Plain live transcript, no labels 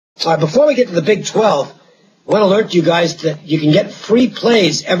Before we get to the Big 12, I want to alert you guys that you can get free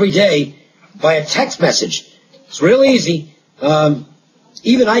plays every day via text message. It's real easy.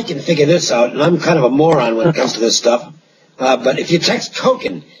 Even I can figure this out, and I'm kind of a moron when it comes to this stuff. But if you text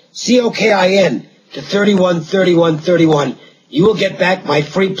COKIN, COKIN, to 313131, you will get back my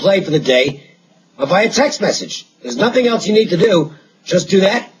free play for the day via text message. There's nothing else you need to do. Just do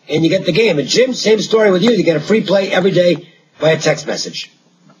that, and you get the game. And Jim, same story with you. You get a free play every day via text message.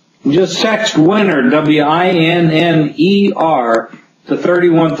 Just text WINNER, WINNER, to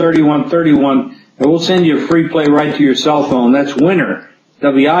 313131, and we'll send you a free play right to your cell phone. That's WINNER,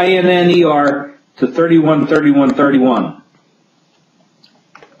 WINNER, to 313131.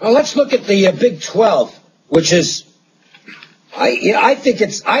 Well, let's look at the Big 12, which is, I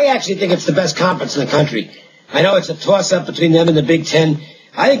actually think it's the best conference in the country. I know it's a toss-up between them and the Big 10.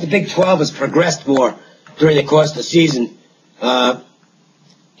 I think the Big 12 has progressed more during the course of the season.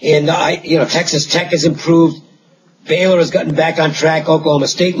 Texas Tech has improved. Baylor has gotten back on track. Oklahoma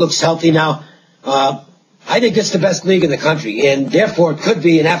State looks healthy now. I think it's the best league in the country, and therefore it could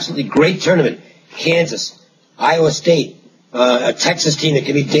be an absolutely great tournament. Kansas, Iowa State, a Texas team that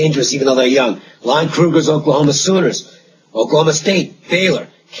can be dangerous even though they're young. Lon Kruger's Oklahoma Sooners, Oklahoma State, Baylor,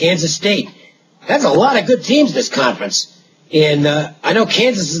 Kansas State. That's a lot of good teams in this conference. And I know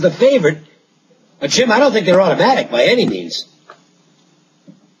Kansas is the favorite, but Jim, I don't think they're automatic by any means.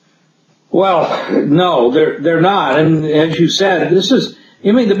 Well, no, they're not. And as you said, the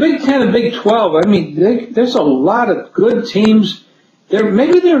Big 10 and Big 12, there's a lot of good teams.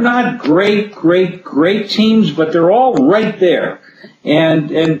 Maybe they're not great teams, but they're all right there. And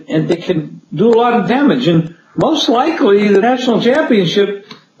they can do a lot of damage. And most likely the national championship,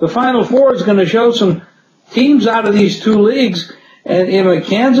 the Final Four, is going to show some teams out of these two leagues. And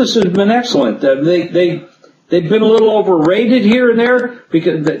Kansas has been excellent. They've been a little overrated here and there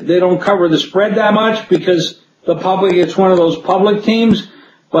because they don't cover the spread that much because it's one of those public teams.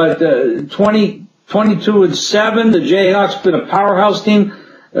 But 22-7, the Jayhawks been a powerhouse team,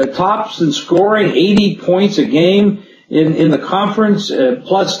 tops in scoring, 80 points a game in the conference,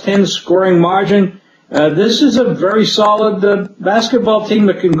 plus 10 scoring margin. This is a very solid basketball team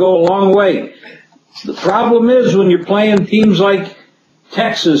that can go a long way. The problem is when you're playing teams like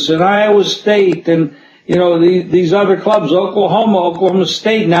Texas and Iowa State and these other clubs, Oklahoma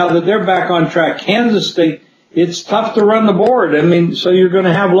State, now that they're back on track, Kansas State, it's tough to run the board. So you're going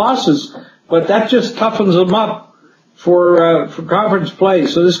to have losses, but that just toughens them up for conference play.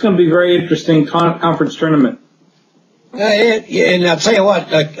 So this is going to be a very interesting conference tournament. And I'll tell you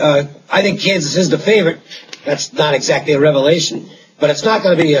what, I think Kansas is the favorite. That's not exactly a revelation, but it's not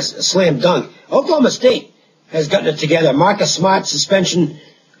going to be a slam dunk. Oklahoma State has gotten it together. Marcus Smart's suspension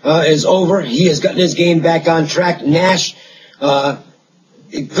is over. He has gotten his game back on track. Nash,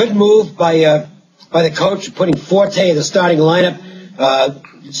 good move by the coach, putting Forte in the starting lineup.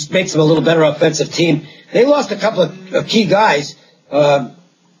 Just makes them a little better offensive team. They lost a couple of key guys. Big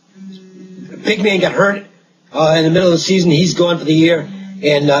man got hurt in the middle of the season. He's gone for the year.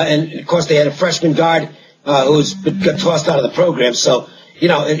 And of course, they had a freshman guard who's got tossed out of the program. So,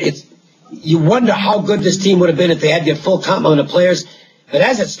 you wonder how good this team would have been if they had their full complement of players. But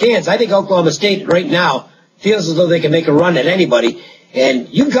as it stands, I think Oklahoma State right now feels as though they can make a run at anybody. And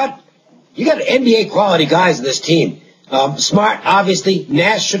you got NBA quality guys in this team. Smart, obviously.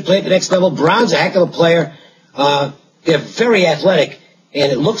 Nash should play at the next level. Brown's a heck of a player. They're very athletic,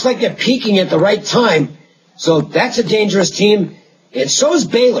 and it looks like they're peaking at the right time. So that's a dangerous team, and so is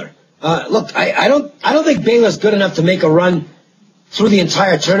Baylor. Look, I don't think Baylor's good enough to make a run through the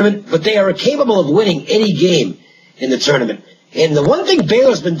entire tournament, but they are capable of winning any game in the tournament. And the one thing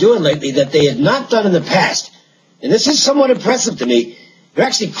Baylor's been doing lately that they had not done in the past, and this is somewhat impressive to me, they're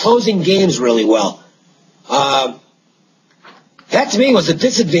actually closing games really well. That to me was a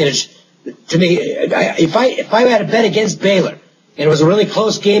disadvantage to me. If I had a bet against Baylor and it was a really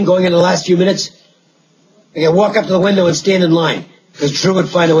close game going into the last few minutes, I could walk up to the window and stand in line because Drew would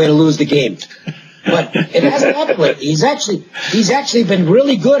find a way to lose the game. But it hasn't happened lately. He's actually been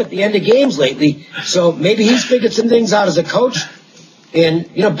really good at the end of games lately. So maybe he's figured some things out as a coach.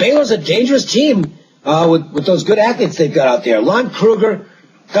 And Baylor's a dangerous team with those good athletes they've got out there. Lon Kruger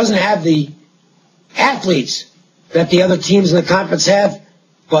doesn't have the athletes that the other teams in the conference have,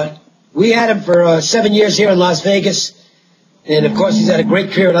 but we had him for 7 years here in Las Vegas, and of course he's had a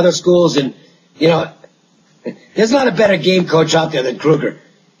great career at other schools, and there's not a better game coach out there than Kruger.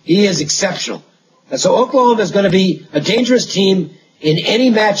 He is exceptional. And so Oklahoma is going to be a dangerous team in any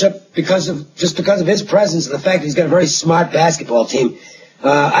matchup because of his presence and the fact that he's got a very smart basketball team.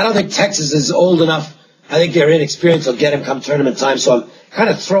 I don't think Texas is old enough I think their inexperience will get them come tournament time, so I'm kind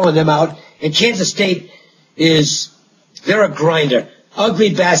of throwing them out. And Kansas State they're a grinder.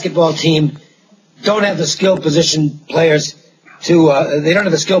 Ugly basketball team. Don't have the skilled position players they don't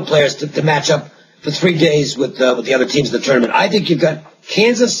have the skilled players to match up for 3 days with the other teams in the tournament. I think you've got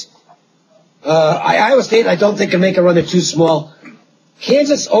Kansas, Iowa State, I don't think can make a run. They're too small.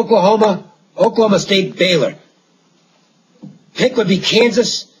 Kansas, Oklahoma State, Baylor. Pick would be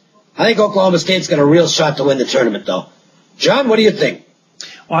Kansas. I think Oklahoma State's got a real shot to win the tournament, though. John, what do you think?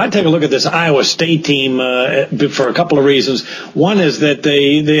 Well, I take a look at this Iowa State team for a couple of reasons. One is that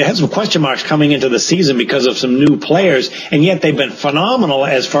they had some question marks coming into the season because of some new players, and yet they've been phenomenal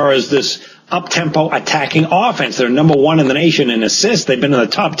as far as this up-tempo attacking offense. They're number 1 in the nation in assists. They've been in the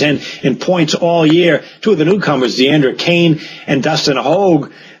top 10 in points all year. Two of the newcomers, DeAndre Kane and Dustin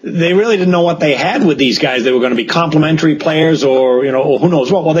Hogue, they really didn't know what they had with these guys. They were going to be complementary players or who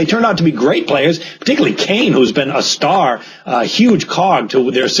knows what. Well, they turned out to be great players, particularly Kane, who's been a star, a huge cog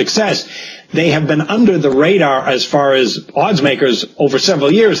to their success. They have been under the radar as far as odds makers over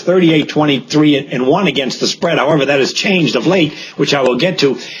several years, 38-23-1 against the spread. However, that has changed of late, which I will get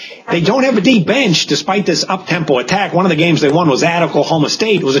to. They don't have a deep bench despite this up-tempo attack. One of the games they won was at Oklahoma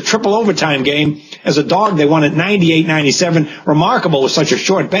State. It was a triple overtime game. As a dog, they won at 98-97. Remarkable with such a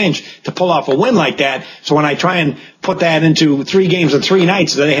short bench to pull off a win like that. So when I try and put that into 3 games and 3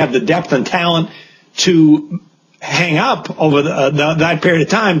 nights, do they have the depth and talent to hang up over that period of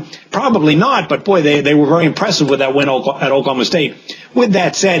time? Probably not, but boy, they were very impressive with that win at Oklahoma State. With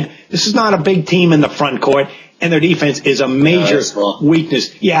that said, this is not a big team in the front court, and their defense is a major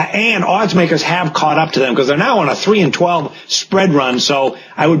weakness. Yeah, and odds makers have caught up to them because they're now on a 3-12 spread run, so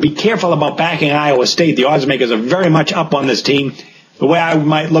I would be careful about backing Iowa State. The odds makers are very much up on this team. The way I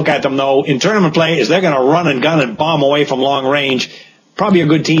might look at them, though, in tournament play is they're going to run and gun and bomb away from long range. Probably a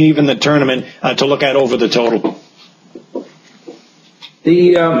good team, even in the tournament, to look at over the total.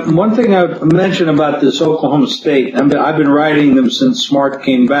 The one thing I mentioned about this Oklahoma State, I've been riding them since Smart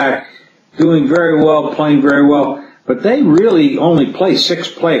came back, doing very well, playing very well, but they really only play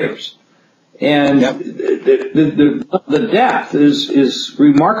 6 players. And the depth is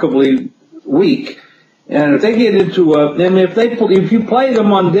remarkably weak. And if they get into if you play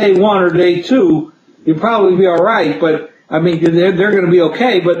them on day 1 or day 2, you'll probably be all right. But I mean, they're going to be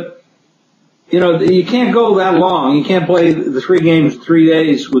okay. But you can't go that long. You can't play the 3 games, 3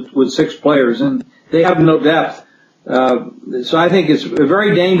 days with 6 players, and they have no depth. So I think it's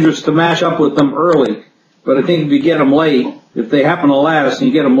very dangerous to mash up with them early. But I think if you get them late, if they happen to last and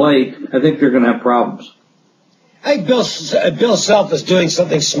you get them late, I think they're going to have problems. I think Bill Self is doing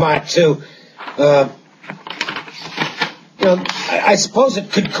something smart too. I suppose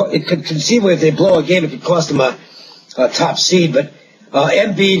it could conceivably, if they blow a game, it could cost them a top seed. But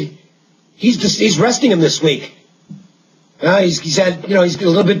Embiid, he's resting him this week. He's had he's a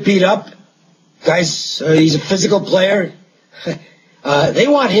little bit beat up. Guys, he's a physical player. They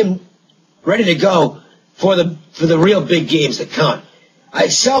want him ready to go for the real big games that count.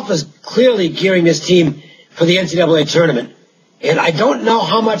 Self is clearly gearing this team for the NCAA tournament, and I don't know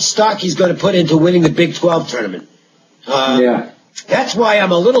how much stock he's going to put into winning the Big 12 tournament. That's why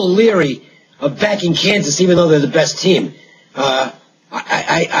I'm a little leery of backing Kansas, even though they're the best team. To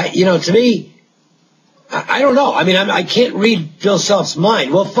me, I don't know. I mean, I can't read Bill Self's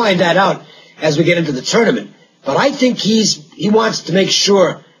mind. We'll find that out as we get into the tournament. But I think he wants to make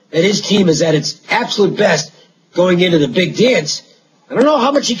sure that his team is at its absolute best going into the big dance. I don't know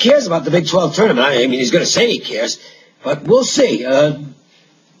how much he cares about the Big 12 tournament. I mean, he's going to say he cares, but we'll see.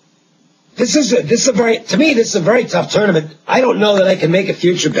 This is a very tough tournament. I don't know that I can make a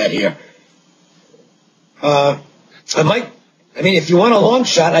future bet here. If you want a long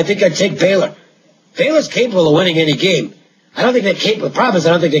shot, I think I'd take Baylor. Baylor's capable of winning any game. I don't think they're capable. The problem is I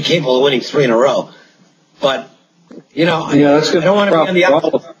don't think they're capable of winning 3 in a row. But, I don't want to be on the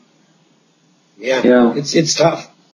outside. Yeah, it's tough.